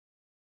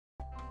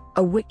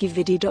a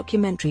WikiVidi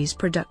documentaries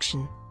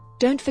production.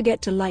 Don't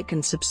forget to like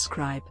and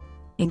subscribe.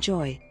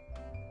 Enjoy.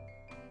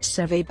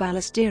 SEVE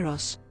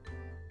Ballesteros.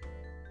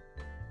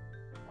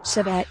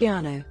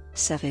 Severiano,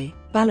 SEVE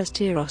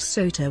Ballesteros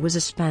Sota was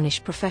a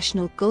Spanish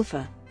professional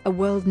golfer, a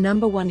world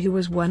number one who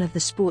was one of the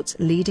sport's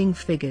leading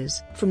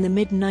figures from the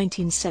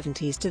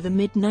mid-1970s to the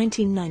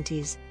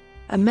mid-1990s.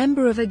 A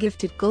member of a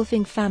gifted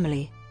golfing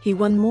family, he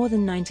won more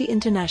than 90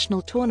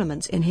 international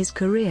tournaments in his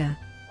career,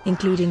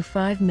 including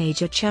 5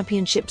 major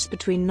championships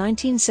between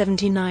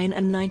 1979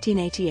 and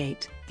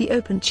 1988, the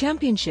Open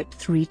Championship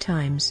 3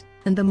 times,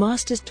 and the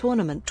Masters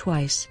tournament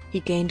twice. He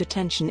gained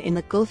attention in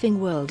the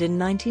golfing world in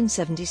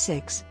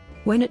 1976,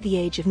 when at the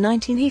age of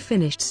 19 he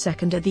finished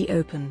second at the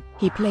Open.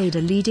 He played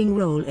a leading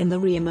role in the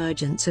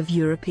re-emergence of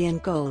European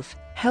golf,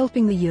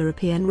 helping the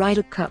European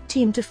Ryder Cup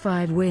team to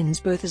 5 wins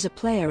both as a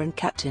player and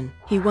captain.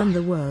 He won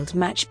the World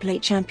Match Play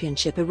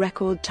Championship a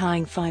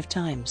record-tying 5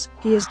 times.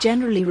 He is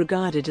generally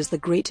regarded as the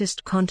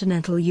greatest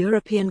Continental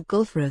European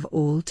golfer of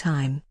all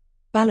time.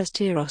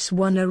 Ballesteros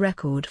won a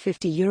record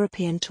 50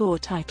 European Tour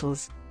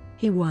titles.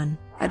 He won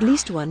at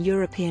least 1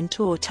 European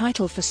Tour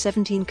title for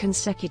 17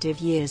 consecutive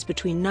years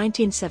between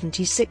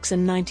 1976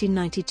 and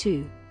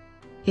 1992.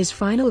 His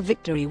final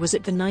victory was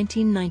at the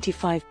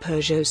 1995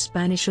 Peugeot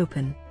Spanish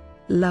Open.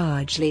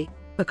 Largely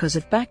because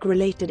of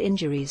back-related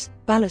injuries,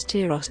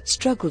 Ballesteros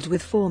struggled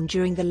with form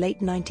during the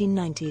late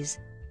 1990s.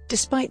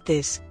 Despite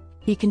this,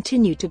 he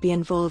continued to be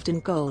involved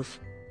in golf,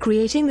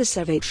 creating the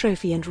SEVE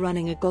Trophy and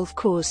running a golf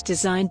course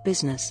design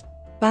business.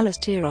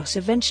 Ballesteros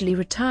eventually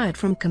retired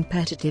from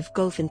competitive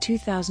golf in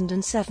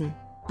 2007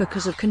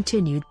 because of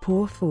continued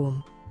poor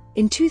form.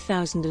 In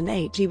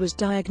 2008 he was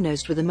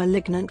diagnosed with a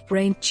malignant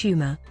brain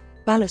tumor.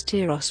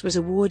 Ballesteros was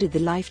awarded the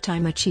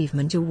Lifetime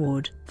Achievement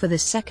Award for the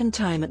 2nd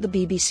time at the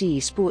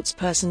BBC Sports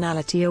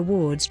Personality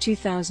Awards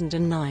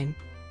 2009.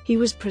 He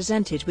was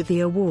presented with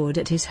the award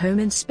at his home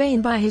in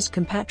Spain by his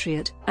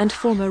compatriot and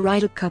former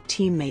Ryder Cup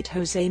teammate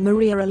José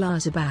María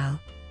Olazábal.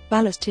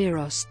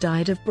 Ballesteros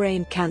died of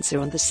brain cancer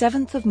on the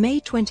 7th of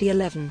May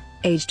 2011,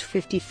 aged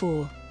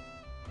 54.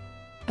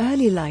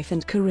 Early life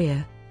and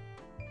career.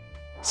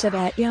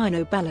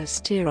 Severiano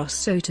Ballesteros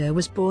Sota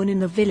was born in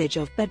the village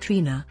of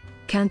Bedrina,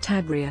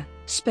 Cantabria,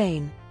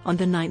 Spain, on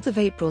the 9th of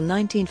April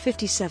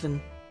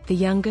 1957, the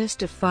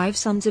youngest of 5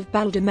 sons of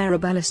Baldomero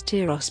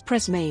Ballesteros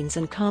Presmanes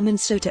and Carmen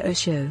Sota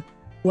Ochoa.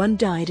 One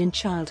died in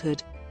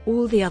childhood,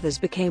 all the others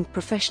became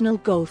professional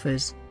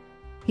golfers.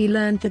 He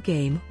learned the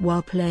game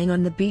while playing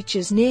on the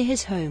beaches near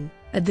his home,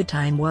 at the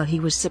time while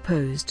he was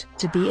supposed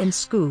to be in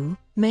school,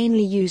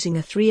 mainly using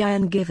a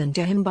 3-iron given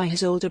to him by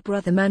his older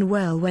brother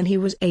Manuel when he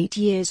was 8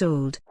 years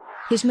old.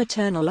 His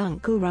maternal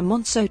uncle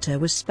Ramon Sota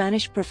was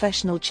Spanish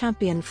professional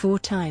champion 4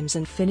 times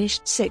and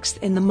finished 6th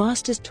in the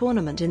Masters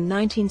tournament in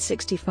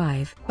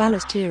 1965.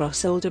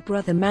 Ballesteros' older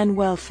brother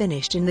Manuel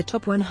finished in the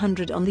top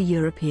 100 on the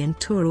European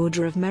Tour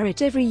Order of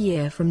Merit every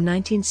year from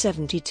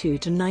 1972 to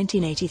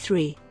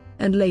 1983,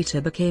 and later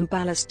became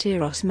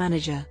Ballesteros'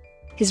 manager.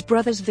 His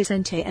brothers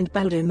Vicente and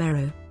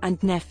Baldomero,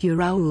 and nephew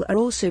Raúl are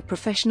also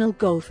professional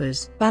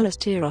golfers.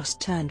 Ballesteros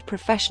turned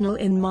professional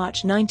in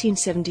March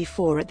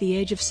 1974 at the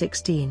age of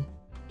 16.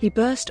 He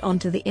burst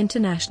onto the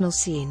international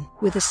scene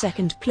with a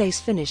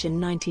 2nd-place finish in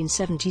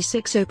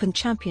 1976 Open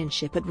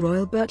Championship at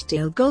Royal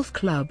Birkdale Golf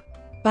Club.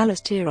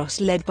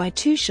 Ballesteros led by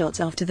 2 shots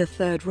after the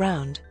 3rd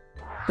round,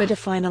 but a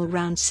final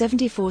round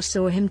 74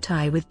 saw him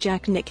tie with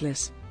Jack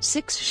Nicklaus,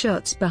 6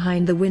 shots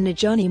behind the winner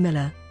Johnny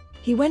Miller.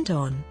 He went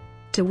on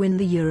to win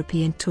the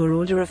European Tour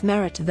Order of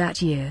Merit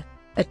that year,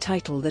 a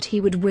title that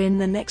he would win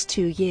the next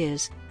 2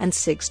 years, and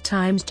 6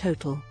 times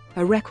total,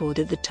 a record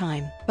at the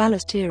time.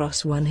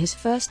 Ballesteros won his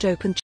first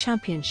Open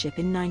Championship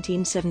in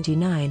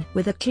 1979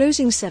 with a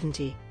closing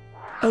 70,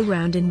 a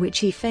round in which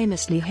he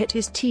famously hit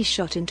his tee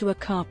shot into a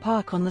car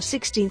park on the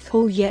 16th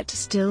hole yet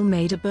still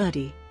made a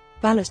birdie.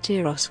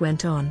 Ballesteros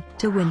went on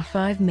to win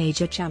 5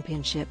 major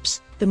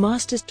championships, the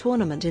Masters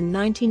tournament in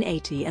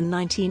 1980 and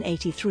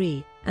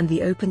 1983, and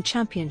the Open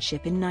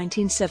Championship in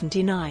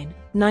 1979,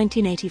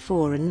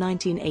 1984 and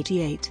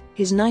 1988.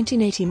 His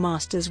 1980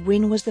 Masters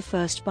win was the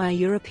first by a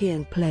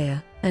European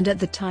player, and at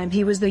the time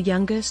he was the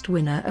youngest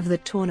winner of the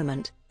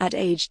tournament, at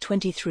age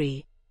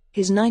 23.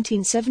 His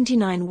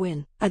 1979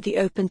 win at the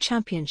Open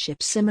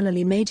Championship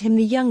similarly made him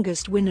the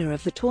youngest winner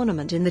of the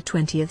tournament in the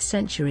 20th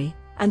century,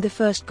 and the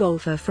first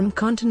golfer from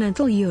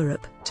continental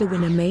Europe to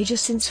win a major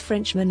since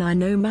Frenchman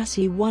Arnaud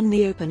Massy won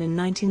the Open in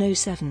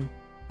 1907.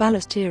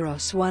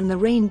 Ballesteros won the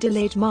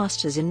rain-delayed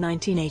Masters in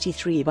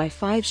 1983 by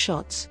 5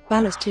 shots.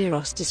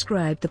 Ballesteros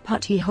described the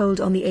putt he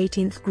holed on the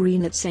 18th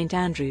green at St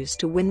Andrews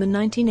to win the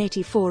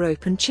 1984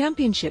 Open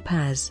Championship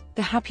as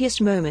the happiest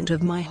moment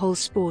of my whole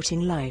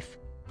sporting life.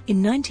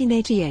 In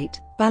 1988,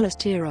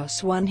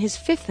 Ballesteros won his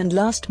 5th and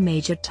last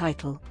major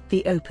title,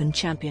 the Open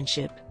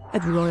Championship,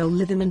 at Royal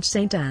Lytham and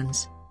St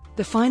Anne's.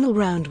 The final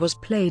round was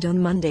played on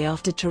Monday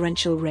after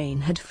torrential rain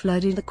had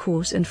flooded the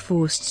course and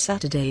forced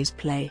Saturday's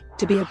play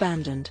to be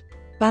abandoned.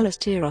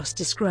 Ballesteros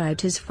described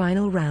his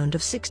final round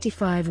of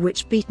 65,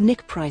 which beat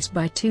Nick Price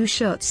by 2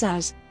 shots,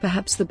 as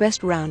perhaps the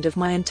best round of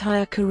my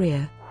entire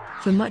career.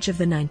 For much of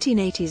the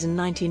 1980s and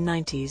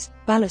 1990s,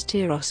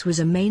 Ballesteros was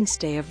a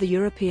mainstay of the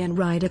European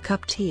Ryder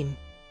Cup team.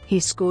 He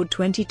scored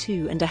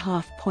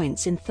 22.5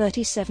 points in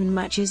 37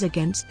 matches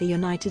against the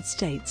United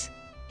States.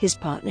 His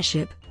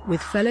partnership with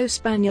fellow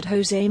Spaniard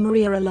José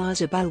María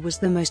Olazábal was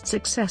the most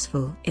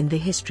successful in the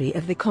history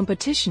of the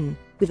competition,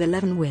 with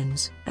 11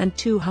 wins and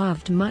 2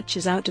 halved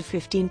matches out of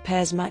 15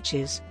 pairs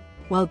matches.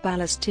 While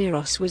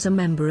Ballesteros was a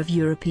member of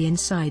European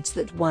sides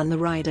that won the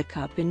Ryder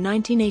Cup in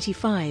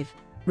 1985,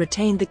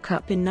 retained the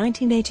Cup in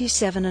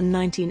 1987 and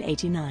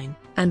 1989,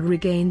 and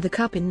regained the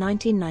Cup in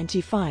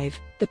 1995,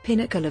 the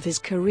pinnacle of his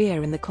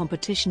career in the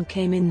competition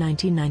came in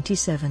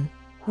 1997,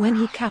 when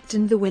he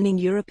captained the winning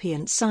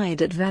European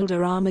side at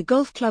Valderrama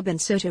Golf Club in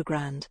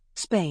Sotogrande,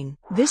 Spain.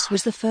 This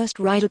was the first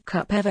Ryder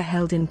Cup ever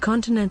held in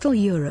continental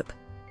Europe.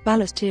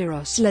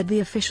 Ballesteros led the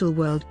official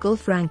world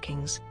golf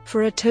rankings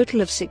for a total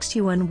of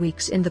 61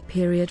 weeks in the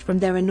period from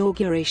their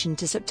inauguration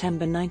to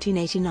September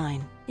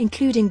 1989,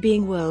 including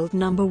being world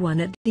number 1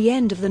 at the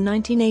end of the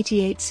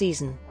 1988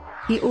 season.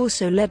 He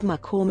also led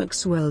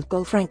McCormack's World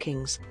Golf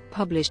Rankings,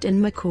 published in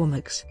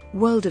McCormack's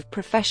World of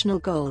Professional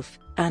Golf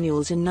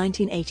Annuals in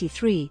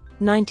 1983,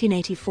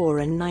 1984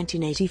 and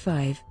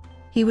 1985.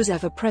 He was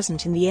ever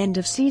present in the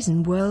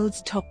end-of-season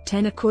World's Top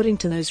 10 according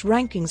to those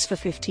rankings for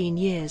 15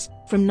 years,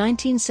 from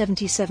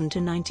 1977 to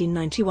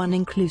 1991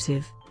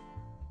 inclusive.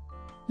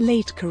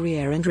 Late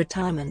career and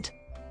retirement.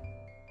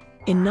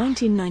 In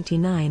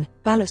 1999,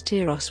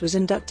 Ballesteros was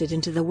inducted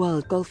into the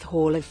World Golf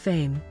Hall of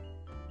Fame.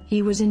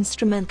 He was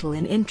instrumental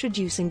in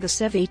introducing the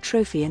SEVE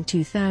Trophy in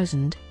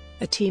 2000,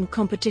 a team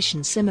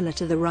competition similar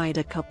to the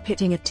Ryder Cup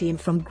pitting a team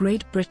from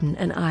Great Britain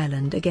and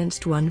Ireland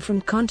against one from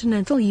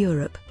continental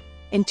Europe.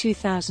 In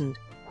 2000,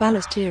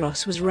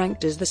 Ballesteros was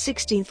ranked as the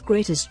 16th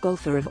greatest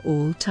golfer of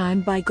all time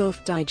by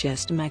Golf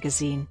Digest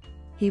magazine.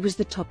 He was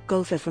the top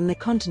golfer from the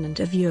continent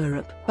of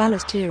Europe.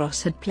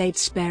 Ballesteros had played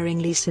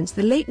sparingly since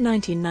the late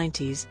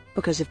 1990s,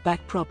 because of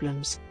back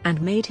problems,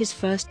 and made his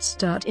first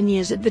start in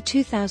years at the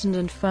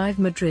 2005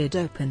 Madrid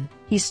Open.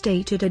 He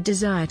stated a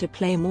desire to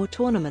play more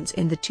tournaments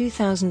in the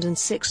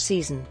 2006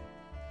 season.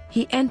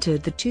 He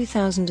entered the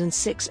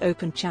 2006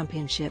 Open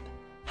Championship,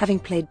 having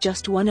played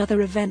just one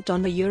other event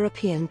on the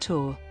European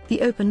Tour,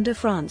 the Open de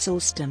France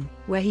Alstom,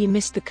 where he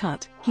missed the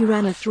cut. He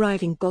ran a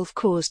thriving golf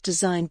course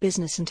design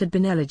business and had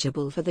been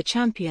eligible for the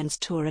Champions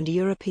Tour and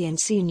European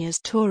Seniors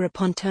Tour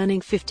upon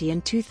turning 50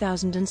 in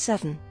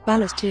 2007.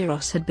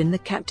 Ballesteros had been the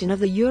captain of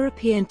the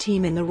European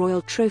team in the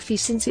Royal Trophy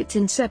since its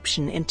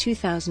inception in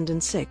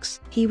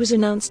 2006. He was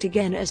announced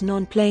again as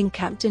non-playing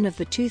captain of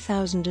the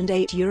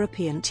 2008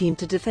 European team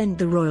to defend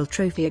the Royal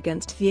Trophy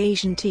against the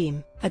Asian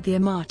team at the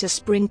Amata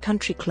Spring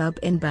Country Club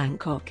in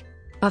Bangkok,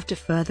 after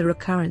further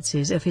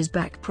occurrences of his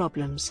back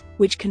problems,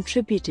 which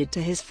contributed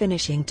to his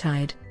finishing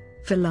tied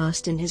for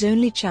last in his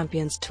only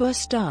Champions Tour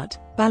start.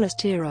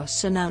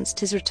 Ballesteros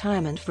announced his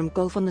retirement from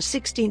golf on the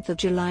 16th of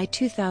July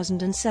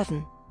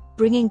 2007,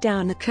 bringing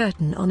down the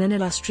curtain on an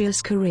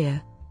illustrious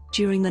career.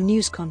 During the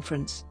news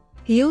conference,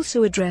 he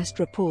also addressed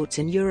reports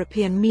in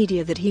European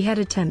media that he had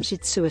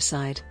attempted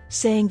suicide,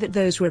 saying that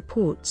those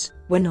reports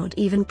were not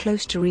even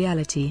close to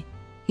reality.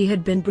 He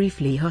had been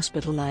briefly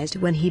hospitalized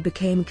when he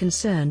became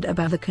concerned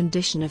about the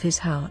condition of his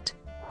heart,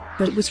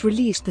 but was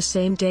released the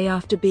same day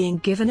after being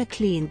given a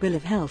clean bill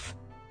of health.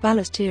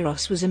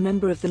 Ballesteros was a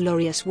member of the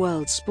Laureus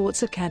World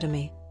Sports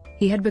Academy.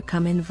 He had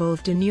become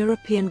involved in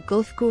European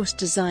golf course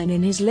design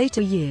in his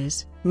later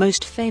years,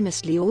 most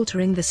famously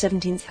altering the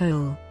 17th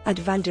hole at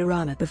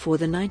Valderrama before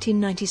the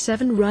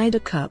 1997 Ryder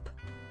Cup.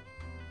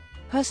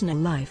 Personal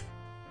life.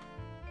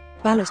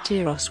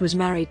 Ballesteros was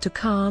married to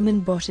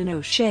Carmen Botin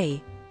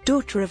O'Shea,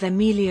 daughter of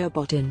Emilio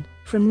Botin,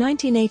 from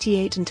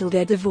 1988 until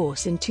their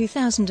divorce in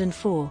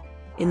 2004,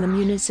 in the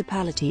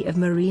municipality of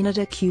Marina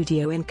de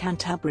Cudio in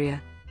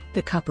Cantabria.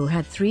 The couple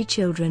had 3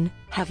 children,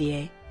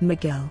 Javier,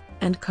 Miguel,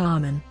 and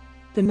Carmen.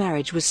 The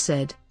marriage was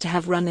said to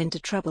have run into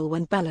trouble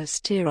when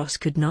Ballesteros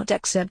could not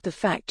accept the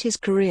fact his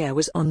career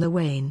was on the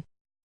wane.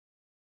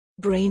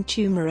 Brain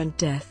tumor and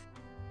death.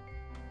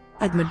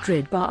 At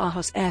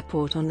Madrid-Barajas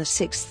Airport on the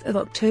 6th of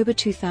October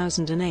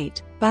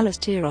 2008,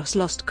 Ballesteros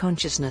lost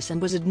consciousness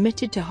and was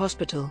admitted to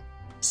hospital.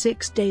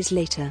 6 days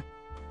later,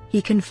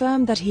 he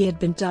confirmed that he had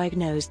been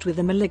diagnosed with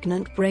a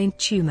malignant brain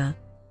tumor.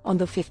 On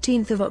the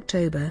 15th of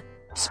October,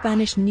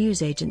 Spanish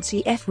news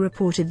agency EFE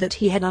reported that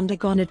he had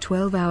undergone a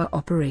 12-hour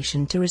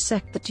operation to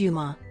resect the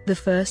tumor, the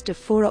first of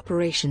 4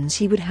 operations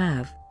he would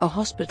have. A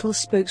hospital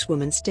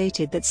spokeswoman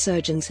stated that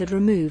surgeons had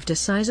removed a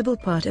sizable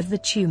part of the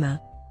tumor.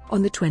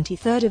 On the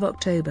 23rd of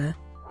October,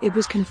 it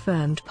was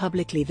confirmed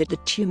publicly that the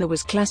tumor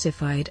was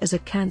classified as a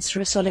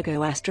cancerous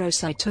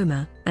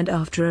oligoastrocytoma, and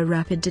after a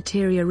rapid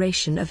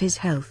deterioration of his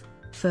health,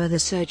 further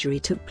surgery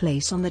took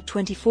place on the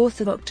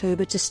 24th of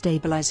October to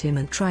stabilize him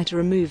and try to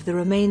remove the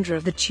remainder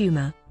of the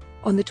tumor.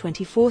 On the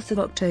 24th of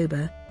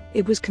October,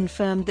 it was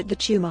confirmed that the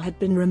tumor had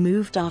been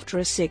removed after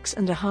a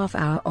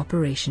 6.5-hour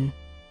operation.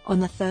 On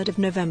the 3rd of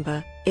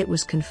November, it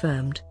was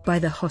confirmed by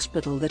the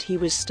hospital that he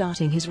was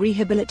starting his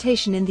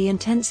rehabilitation in the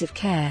intensive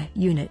care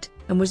unit,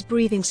 and was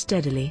breathing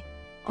steadily.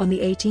 On the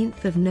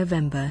 18th of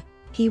November,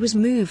 He was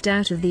moved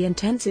out of the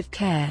intensive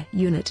care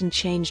unit and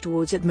changed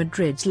wards at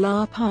Madrid's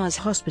La Paz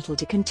hospital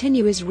to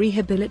continue his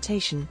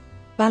rehabilitation.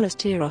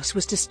 Ballesteros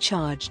was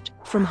discharged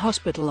from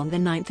hospital on the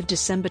 9th of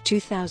December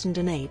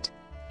 2008.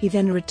 He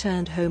then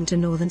returned home to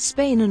northern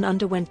Spain and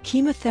underwent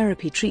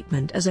chemotherapy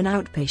treatment as an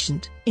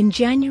outpatient. In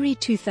January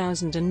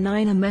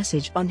 2009, a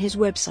message on his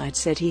website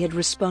said he had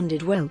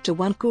responded well to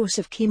one course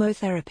of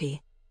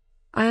chemotherapy.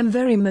 "I am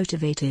very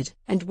motivated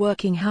and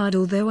working hard,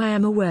 although I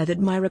am aware that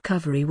my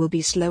recovery will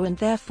be slow and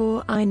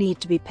therefore I need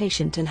to be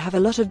patient and have a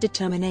lot of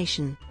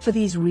determination. For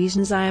these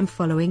reasons I am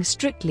following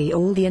strictly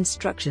all the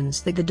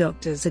instructions that the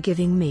doctors are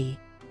giving me.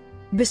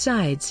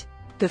 Besides,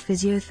 the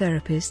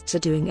physiotherapists are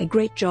doing a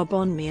great job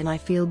on me and I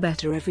feel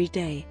better every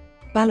day."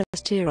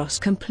 Ballesteros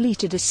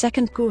completed a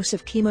second course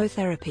of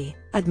chemotherapy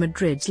at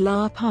Madrid's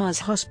La Paz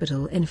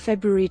hospital in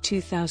February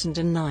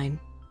 2009.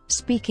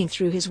 Speaking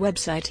through his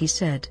website, he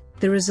said,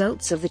 "The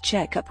results of the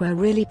checkup were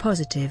really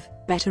positive,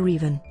 better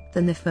even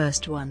than the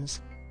first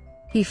ones."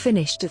 He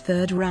finished a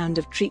third round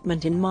of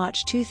treatment in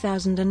March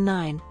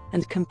 2009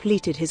 and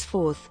completed his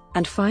fourth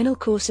and final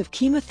course of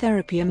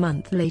chemotherapy a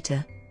month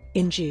later.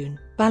 In June,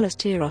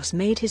 Ballesteros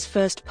made his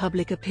first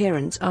public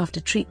appearance after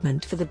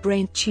treatment for the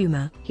brain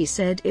tumor. He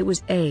said it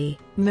was a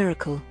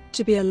miracle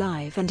to be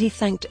alive and he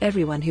thanked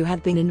everyone who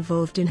had been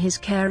involved in his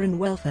care and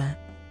welfare.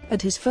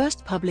 At his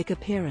first public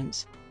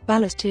appearance,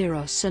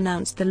 Ballesteros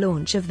announced the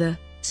launch of the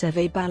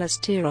SEVE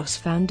Ballesteros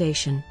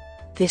Foundation.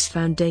 This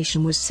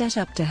foundation was set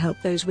up to help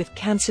those with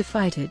cancer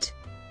fight it.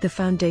 The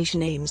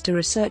foundation aims to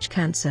research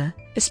cancer,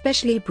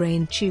 especially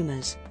brain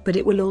tumors, but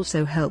it will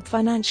also help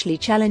financially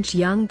challenged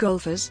young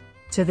golfers,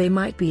 so they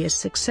might be as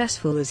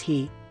successful as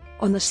he.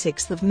 On the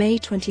 6th of May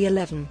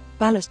 2011,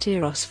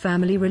 Ballesteros'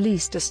 family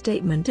released a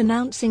statement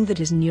announcing that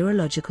his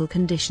neurological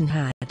condition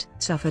had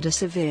suffered a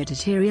severe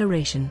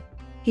deterioration.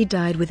 He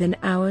died within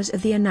hours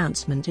of the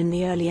announcement in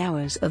the early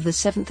hours of the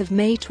 7th of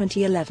May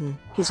 2011.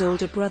 His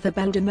older brother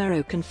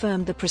Baldomero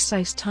confirmed the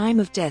precise time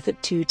of death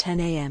at 2:10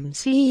 a.m.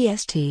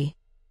 CEST.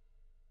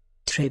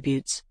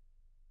 Tributes.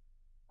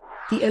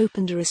 The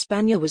Open de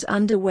España was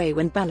underway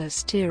when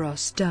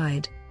Ballesteros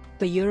died.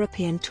 The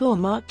European Tour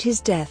marked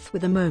his death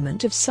with a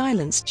moment of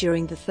silence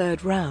during the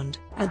third round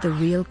at the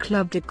Real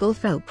Club de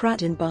Golf El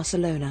Prat in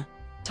Barcelona.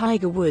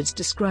 Tiger Woods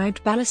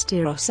described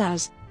Ballesteros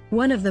as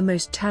one of the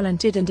most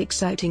talented and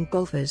exciting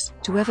golfers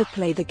to ever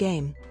play the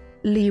game.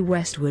 Lee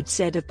Westwood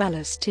said of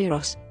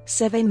Ballesteros,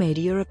 "SEVE made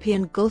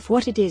European golf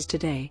what it is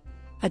today."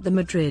 At the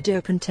Madrid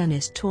Open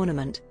tennis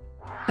tournament,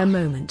 a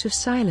moment of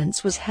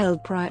silence was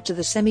held prior to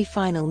the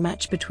semi-final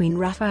match between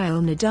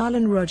Rafael Nadal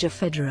and Roger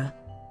Federer.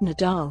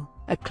 Nadal,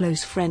 a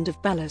close friend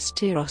of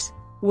Ballesteros,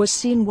 was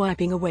seen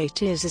wiping away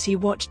tears as he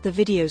watched the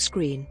video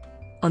screen.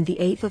 On the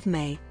 8th of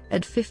May,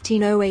 at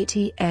 15:08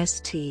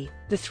 EST,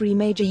 the three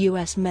major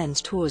U.S.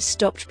 men's tours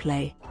stopped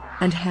play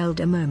and held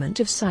a moment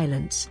of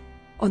silence.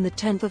 On the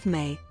 10th of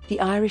May, the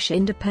Irish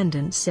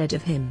Independent said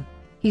of him,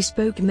 "He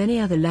spoke many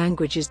other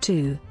languages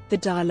too, the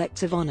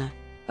dialects of honor,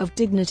 of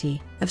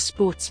dignity, of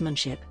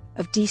sportsmanship,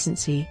 of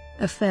decency,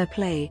 of fair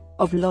play,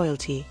 of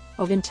loyalty,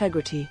 of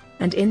integrity,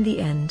 and in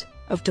the end,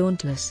 of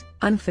dauntless,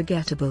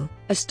 unforgettable,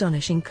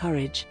 astonishing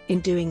courage."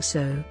 In doing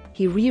so,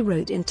 he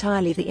rewrote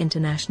entirely the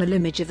international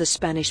image of the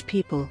Spanish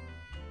people.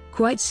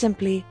 Quite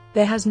simply,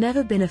 there has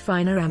never been a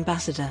finer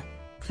ambassador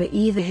for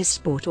either his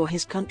sport or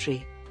his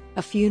country.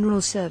 A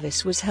funeral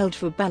service was held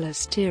for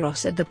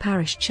Ballesteros at the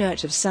parish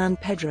church of San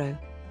Pedro,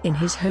 in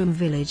his home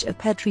village of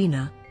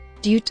Pedrina.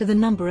 Due to the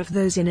number of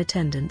those in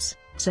attendance,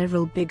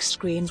 several big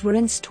screens were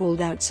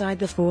installed outside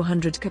the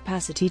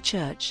 400-capacity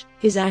church.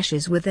 His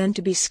ashes were then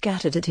to be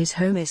scattered at his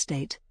home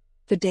estate.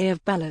 The day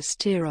of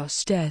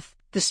Ballesteros' death,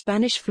 the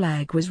Spanish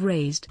flag was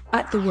raised.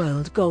 At the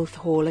World Golf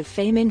Hall of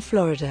Fame in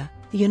Florida,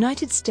 the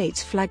United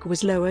States flag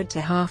was lowered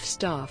to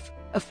half-staff,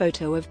 a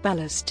photo of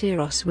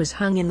Ballesteros was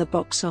hung in the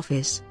box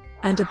office,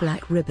 and a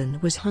black ribbon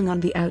was hung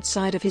on the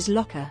outside of his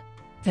locker.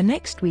 The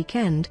next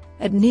weekend,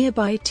 at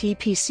nearby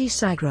TPC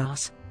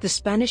Sagras, the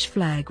Spanish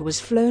flag was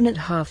flown at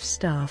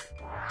half-staff.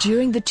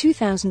 During the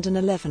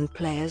 2011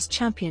 Players'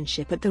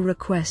 Championship at the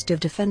request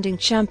of defending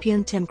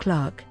champion Tim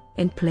Clark,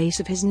 in place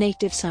of his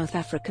native South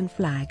African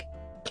flag,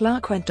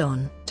 Clark went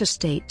on to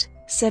state,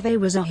 "SEVE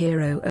was a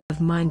hero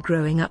of mine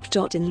growing up.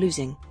 In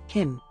losing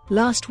him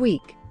last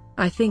week,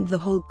 I think the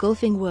whole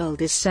golfing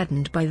world is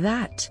saddened by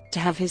that. To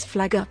have his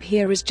flag up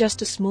here is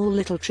just a small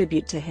little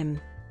tribute to him.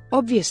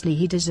 Obviously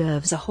he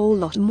deserves a whole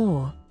lot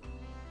more."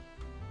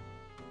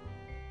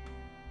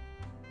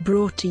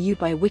 Brought to you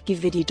by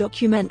WikiVidi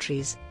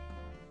Documentaries.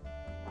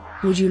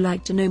 Would you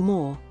like to know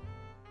more?